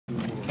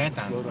came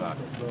down the block.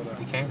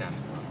 He came down.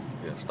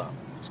 Yeah, stop.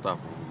 Stop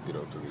when we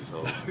get up to these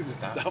hoes.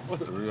 Stop.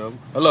 3 of them.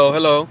 Hello,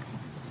 hello.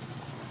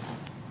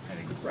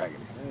 Raggedy.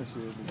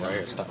 Right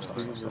here. Stop.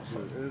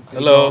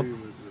 Hello.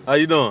 How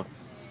you doing?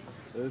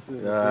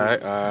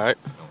 Alright, alright.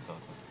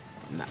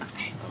 Nah.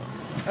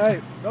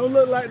 Hey, don't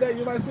look like that.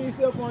 You might see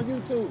yourself on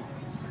YouTube.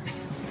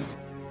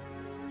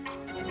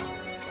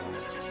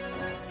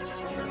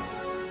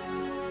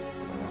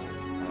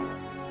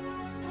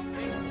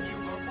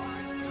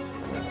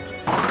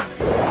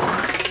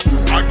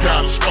 I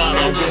got a spot I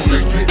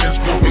wanna get, that's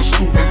worth a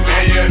stupid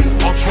million.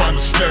 I'm trying to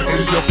snap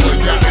me up a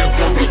yacht and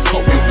worth a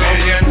couple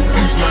million.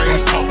 These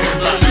lanes talking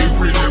about they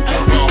really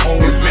worth a whole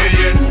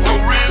million. Oh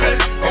really?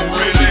 Oh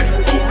really?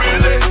 Oh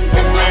really?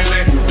 Oh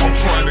really? I'm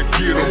trying to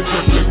get a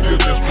quickly deal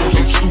that's worth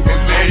some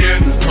stupid million.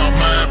 My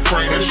mind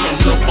frame is so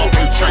left off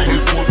the chain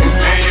is worth a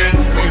million.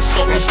 And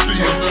something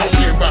still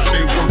talking about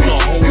they worth a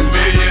whole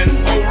million.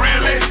 Oh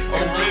really?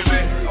 Oh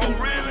really? Oh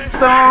really?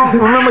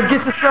 Remember,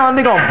 get your son,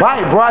 nigga, on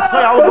bite, bro. I told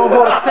you I was gonna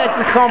go to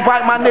Texas, come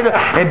bite my nigga,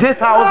 and this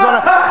how I was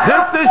gonna.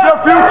 This is your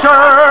future.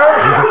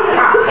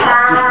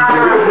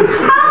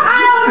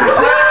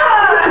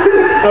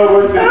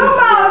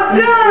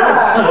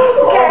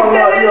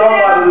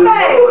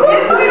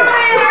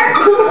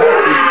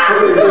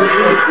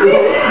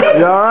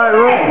 You alright,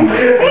 bro?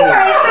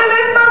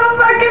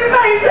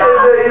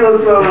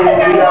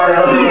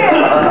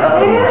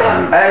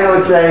 I ain't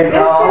gonna change,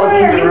 dog. I'm gonna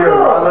keep it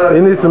real.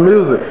 You need some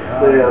music.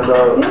 Yeah,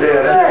 dog.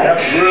 Yeah,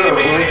 that's real.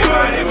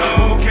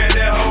 Get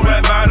that whole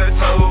rap by the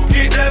toe.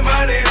 Get that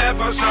money, that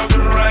push up in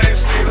the rain,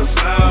 stay the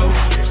snow.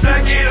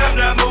 Sack it up,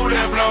 now move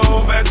that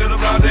blow. Back to the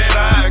block that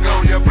I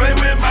go. You play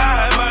with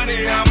my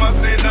money, I'ma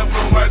send them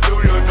from right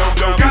through your door.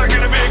 Gotta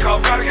get a big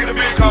call, gotta get a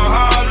big call.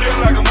 How I live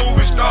like a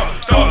movie star.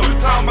 Start with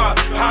talking about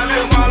how I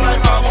live my life,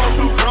 I want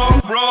to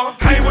bro.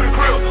 Hang with a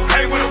crib,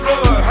 hang with a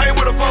blood, hang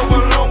with a phone, but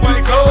a long way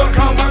go.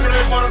 Come back and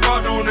they wanna go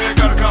doing that.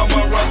 Gotta call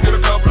my rock, get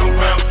a couple of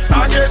pounds.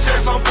 I can't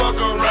chase, I'm fuck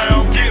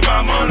around. Get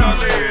my money, I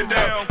lay it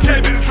down.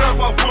 Can't be the trap,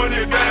 I'm putting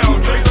it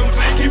down. Drink them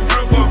tea, keep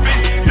drip for me.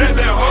 That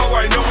hard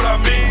white, know what I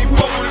mean.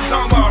 Fuck what they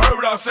talking about, heard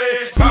what I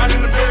said. Pot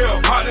in the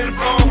bell, pot in the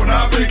blow. When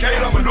I vacate,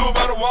 I'ma do it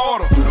by the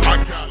water. I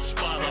got a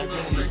spot I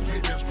wanna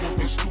get, that's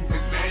worth a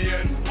stupid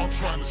million. I'm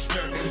trying to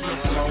snap it up.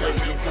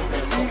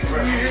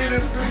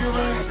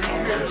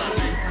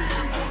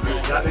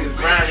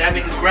 Y'all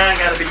niggas grind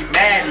gotta be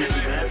madness,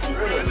 man.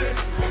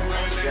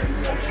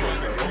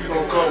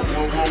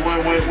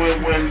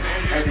 When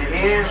at the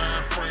end,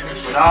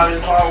 with all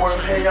this hard work,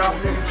 hey y'all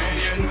niggas be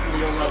sleeping,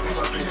 you know,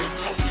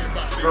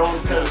 fucking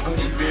Rose Petals,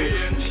 Gucci Bears,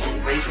 some shit,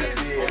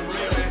 Matrix Bears.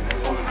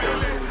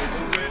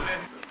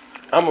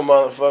 I'm a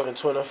motherfucking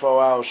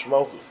 24-hour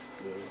smoker.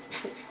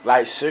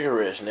 Like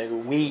cigarettes,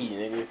 nigga, weed,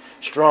 nigga,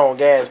 strong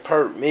gas,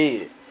 perp,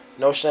 mid.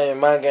 No shame in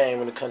my game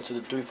when it comes to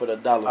the 3 for the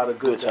dollar. Out of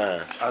good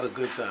times. Out of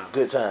good times.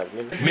 Good times,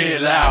 nigga.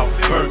 MiLLioN,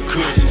 Burt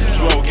Kush,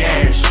 Dro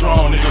gas,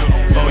 strong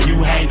nigga. For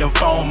you hang the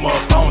phone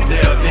up on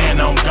there, then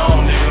I'm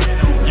gone, nigga.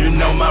 You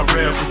know my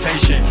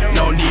reputation,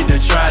 no need to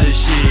try this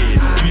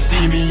shit. You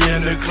see me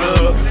in the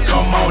club,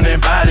 come on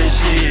and buy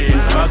this shit.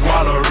 My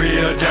guala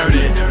real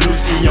dirty,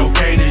 Lucy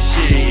okay this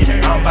shit.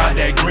 I'm about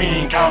that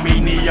green, call me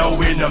Neo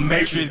in the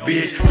Matrix,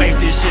 bitch. Fake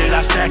this shit,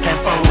 I stack and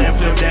fold and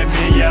flip that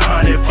million,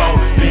 100-fold.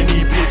 Spend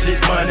these bitches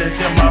money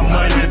till my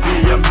money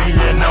be a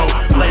million, no.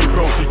 Play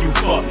broke for you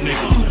fuck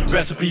niggas,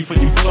 recipe for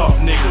you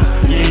tough niggas.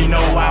 You ain't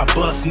know I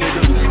bust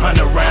niggas,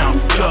 100 round,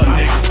 cut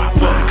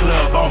niggas. Fuck the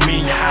club on me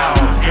in your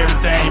house,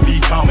 everything be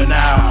coming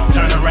out.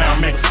 Turn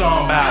around, make a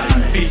song about it,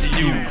 feature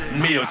you,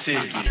 meal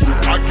ticket.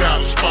 I got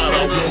a spot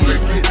I wanna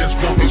get, that's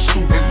worth a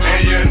stupid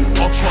million.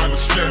 I'm trying to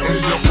snap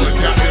me up a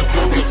yacht and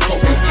worth a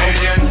couple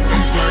million.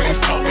 These lanes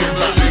talking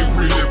about they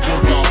really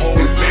worth a whole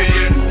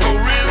million. Oh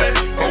really?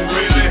 Oh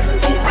really?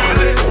 Oh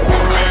really?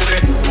 Oh really?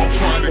 I'm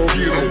trying to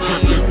get a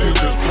quickly deal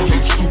that's worth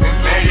some stupid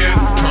million.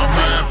 My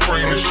mind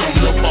frame is so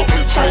left off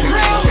the chain is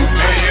worth a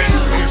million.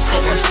 And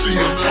someone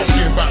still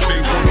talking about they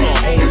worth a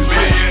whole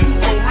million.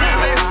 Oh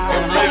really?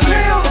 Oh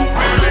really? Oh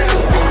really?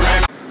 Oh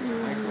really?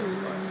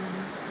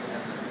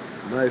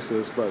 Nice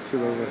spot.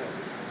 Sit on there.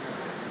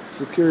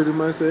 Security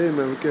might say, hey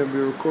man, we can't be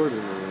recording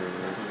on that,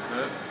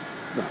 man.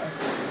 Nah.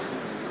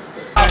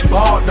 I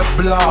bought the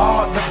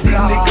block. These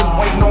niggas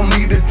waiting on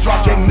me to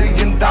drop that $1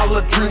 million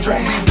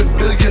dream. Won't leave the $1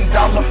 billion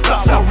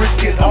thoughts. I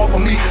risk it all for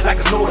me like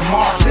it's no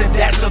tomorrow. Said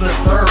that to the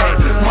third.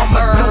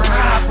 Mama, don't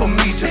cry for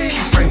me. Just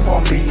keep praying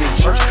for me in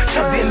church.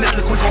 Till then, let's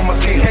look quick on my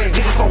scale.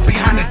 Niggas so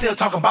behind, they still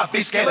talking about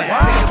fish scaling.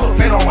 Niggas put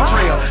fed on my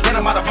trail. Let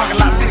them out of pocket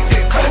like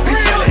 6'6", cut it, fish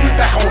scaling.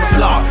 Back on the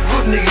block,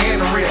 put nigga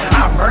in the real.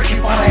 I'm murky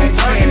for that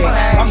tranny.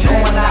 I'm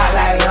going out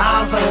like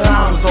Lonzo.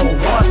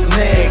 What's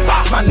next?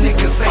 My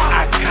niggas say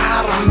I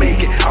gotta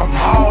make it. I'm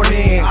all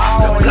in.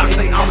 The block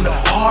say I'm the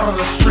heart of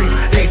the streets.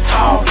 They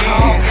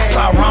talking. So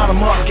I round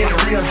them up, get it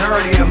real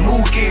dirty and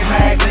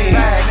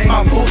MookieMadness.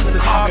 My boots are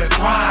carbon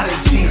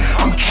prodigy.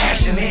 I'm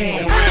cashing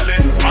in.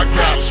 I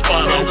got a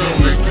spot I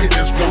wanna get,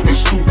 that's worth a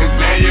stupid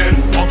million.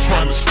 I'm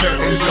trying to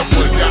snap me up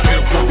a yacht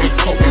and worth a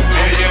couple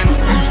million.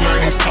 These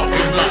lanes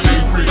talking about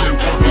they really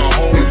worth a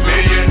whole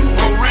million.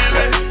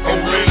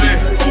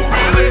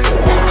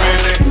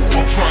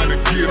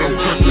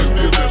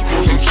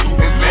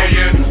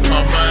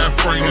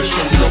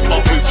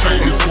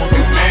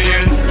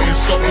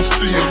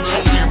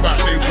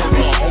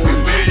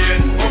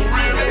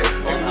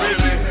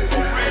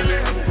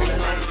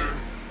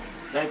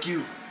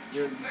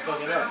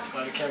 fuck it up.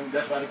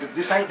 That's why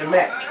this ain't the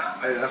Mac.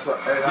 Hey,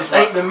 this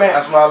ain't the Mac.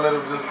 That's why I let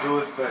him just do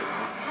his thing,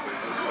 man.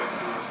 Just let him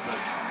do his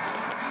thing.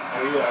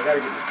 Oh yeah, I gotta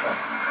get this car.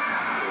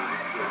 Yeah,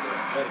 just get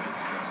that. Gotta get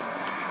the car.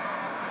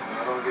 No,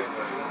 don't get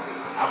that.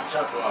 I'm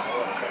chopping off a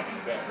lot of crap in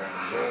the background.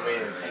 Zoom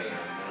in and pan.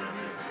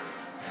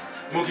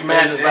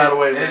 MookieMadness, by the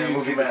way, man. And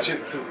you can get the MookieMadness.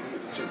 chick too. You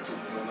get the chick too.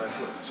 You know that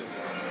clip, the chick.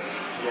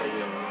 Yeah.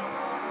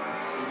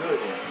 You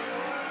good then?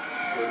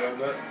 Good on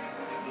that?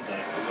 You know.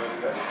 You know, you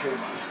got the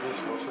case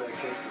dismissed. What I'm saying,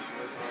 case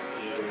dismissed.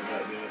 Yeah, we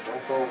got that.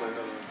 Don't throw them in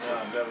none of them.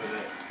 Nah, never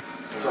that.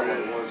 I'm talking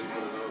about the ones you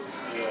put in those.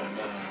 Yeah,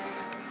 nah.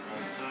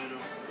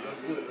 Untitled.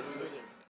 That's good. That's good.